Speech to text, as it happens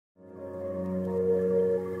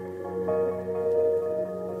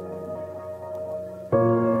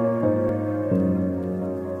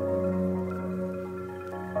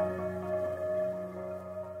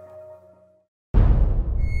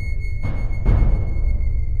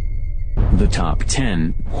top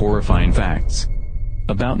 10 horrifying facts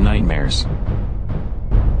about nightmares.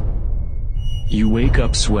 You wake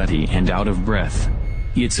up sweaty and out of breath.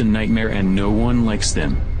 It's a nightmare and no one likes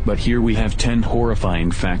them, but here we have 10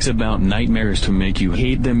 horrifying facts about nightmares to make you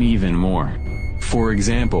hate them even more. For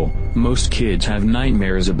example, most kids have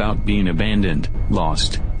nightmares about being abandoned,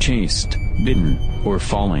 lost, chased, bitten, or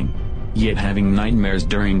falling. Yet having nightmares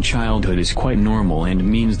during childhood is quite normal and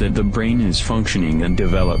means that the brain is functioning and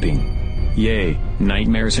developing. Yay,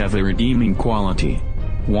 nightmares have a redeeming quality.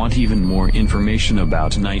 Want even more information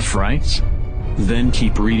about night frights? Then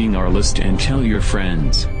keep reading our list and tell your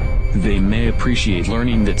friends. They may appreciate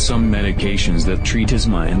learning that some medications that treat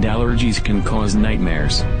asthma and allergies can cause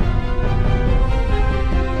nightmares.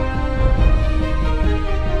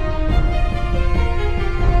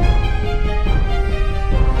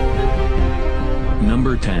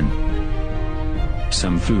 Number 10.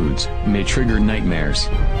 Some foods may trigger nightmares.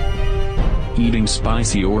 Eating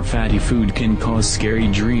spicy or fatty food can cause scary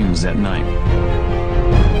dreams at night.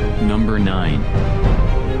 Number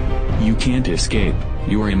 9. You can't escape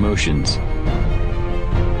your emotions.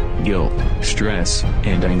 Guilt, stress,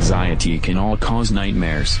 and anxiety can all cause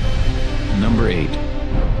nightmares. Number 8.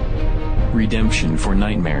 Redemption for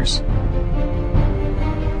nightmares.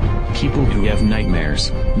 People who have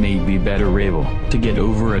nightmares may be better able to get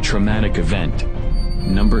over a traumatic event.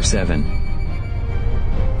 Number 7.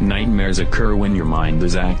 Nightmares occur when your mind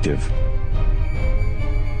is active.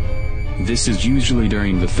 This is usually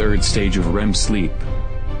during the third stage of REM sleep.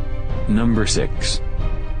 Number 6.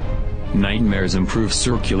 Nightmares improve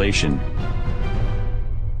circulation.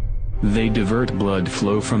 They divert blood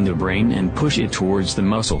flow from the brain and push it towards the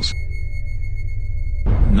muscles.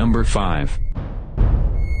 Number 5.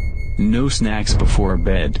 No snacks before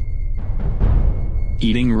bed.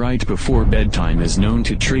 Eating right before bedtime is known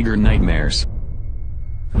to trigger nightmares.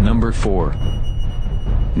 Number 4.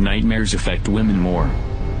 Nightmares affect women more.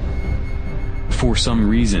 For some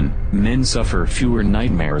reason, men suffer fewer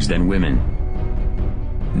nightmares than women.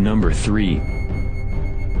 Number 3.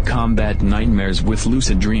 Combat nightmares with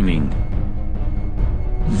lucid dreaming.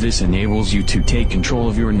 This enables you to take control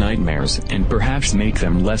of your nightmares and perhaps make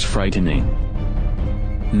them less frightening.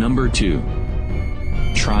 Number 2.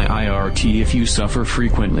 Try IRT if you suffer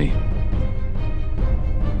frequently.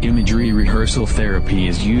 Imagery rehearsal therapy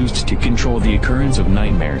is used to control the occurrence of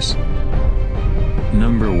nightmares.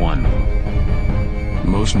 Number 1.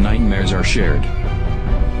 Most nightmares are shared.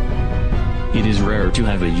 It is rare to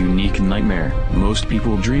have a unique nightmare. Most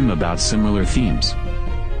people dream about similar themes.